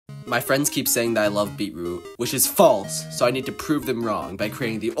My friends keep saying that I love beetroot, which is false, so I need to prove them wrong by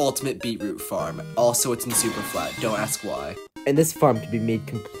creating the ultimate beetroot farm. Also, it's in super flat, don't ask why. And this farm can be made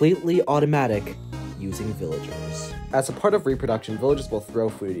completely automatic using villagers. As a part of reproduction, villagers will throw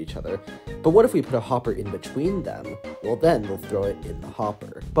food at each other, but what if we put a hopper in between them? Well, then they'll throw it in the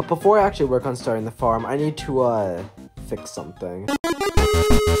hopper. But before I actually work on starting the farm, I need to, fix something.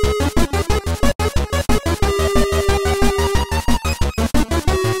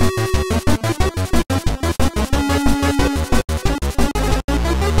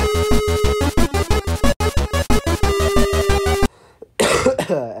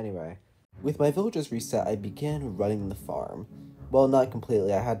 Anyway, with my villagers reset, I began running the farm. Well, not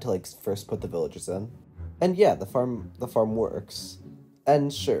completely. I had to, first put the villagers in. And yeah, the farm works.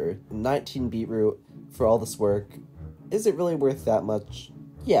 And sure, 19 beetroot for all this work, is it really worth that much?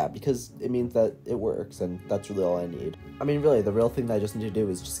 Yeah, because it means that it works, and that's really all I need. I mean, really, the real thing that I just need to do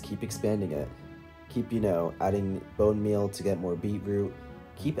is just keep expanding it. Keep, adding bone meal to get more beetroot.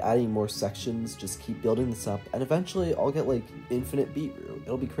 Keep adding more sections, just keep building this up, and eventually I'll get, infinite beetroot.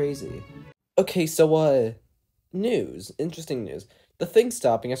 It'll be crazy. Okay, so, news. Interesting news. The thing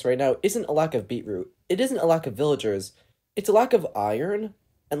stopping us right now isn't a lack of beetroot. It isn't a lack of villagers. It's a lack of iron,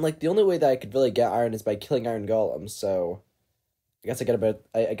 and, the only way that I could really get iron is by killing iron golems, so I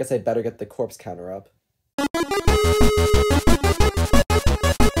guess I better get the corpse counter up.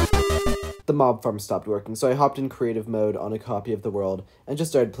 The mob farm stopped working, so I hopped in creative mode on a copy of the world and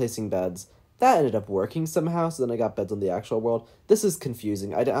just started placing beds. That ended up working somehow, so then I got beds on the actual world. This is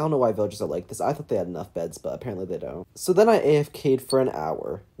confusing. I don't know why villagers are like this. I thought they had enough beds, but apparently they don't. So then I AFK'd for an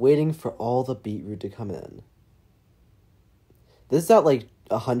hour, waiting for all the beetroot to come in. This is at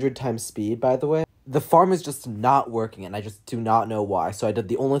 100 times speed, by the way. The farm is just not working, and I just do not know why, so I did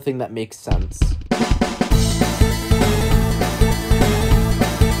the only thing that makes sense.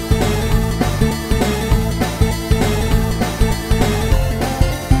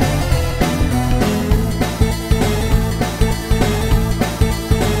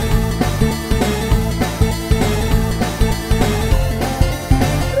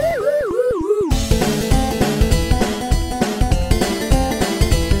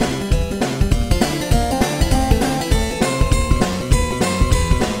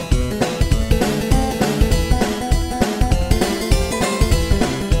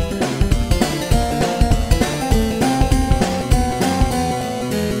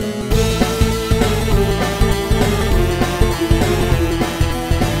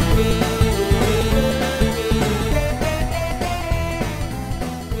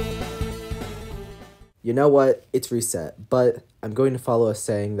 You know what? It's reset, but I'm going to follow a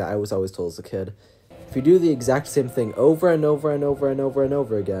saying that I was always told as a kid. If you do the exact same thing over and over and over and over and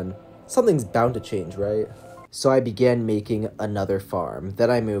over again, something's bound to change, right? So I began making another farm,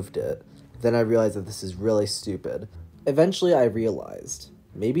 then I moved it, then I realized that this is really stupid. Eventually I realized,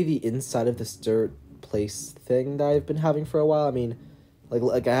 maybe the inside of this dirt place thing that I've been having for a while, I mean,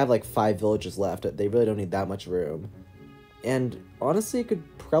 I have 5 villages left, they really don't need that much room. And honestly, it could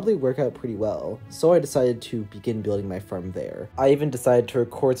probably work out pretty well. So I decided to begin building my farm there. I even decided to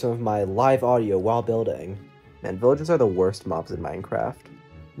record some of my live audio while building. Man, villagers are the worst mobs in Minecraft.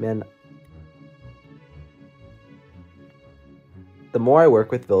 Man, the more I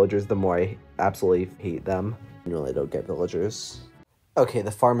work with villagers, the more I absolutely hate them. I really don't get villagers. Okay, the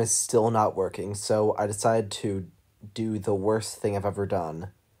farm is still not working, so I decided to do the worst thing I've ever done.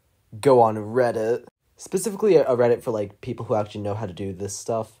 Go on Reddit. Specifically a Reddit for, people who actually know how to do this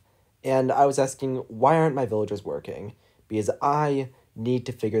stuff. And I was asking, why aren't my villagers working? Because I need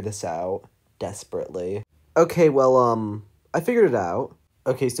to figure this out desperately. Okay, well, I figured it out.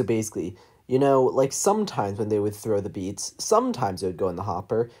 Okay, so basically, sometimes when they would throw the beets, sometimes it would go in the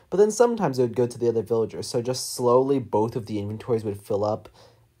hopper, but then sometimes it would go to the other villagers. So just slowly both of the inventories would fill up,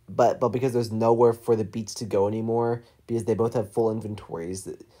 but because there's nowhere for the beets to go anymore, because they both have full inventories,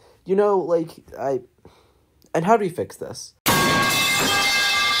 and how do we fix this?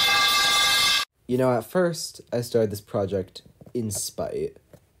 At first, I started this project in spite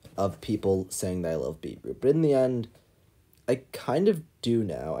of people saying that I love beetroot, but in the end, I kind of do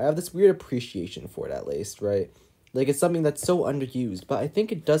now. I have this weird appreciation for it, at least, right? It's something that's so underused, but I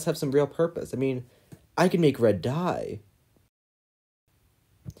think it does have some real purpose. I mean, I can make red dye.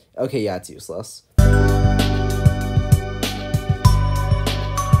 Okay, yeah, it's useless.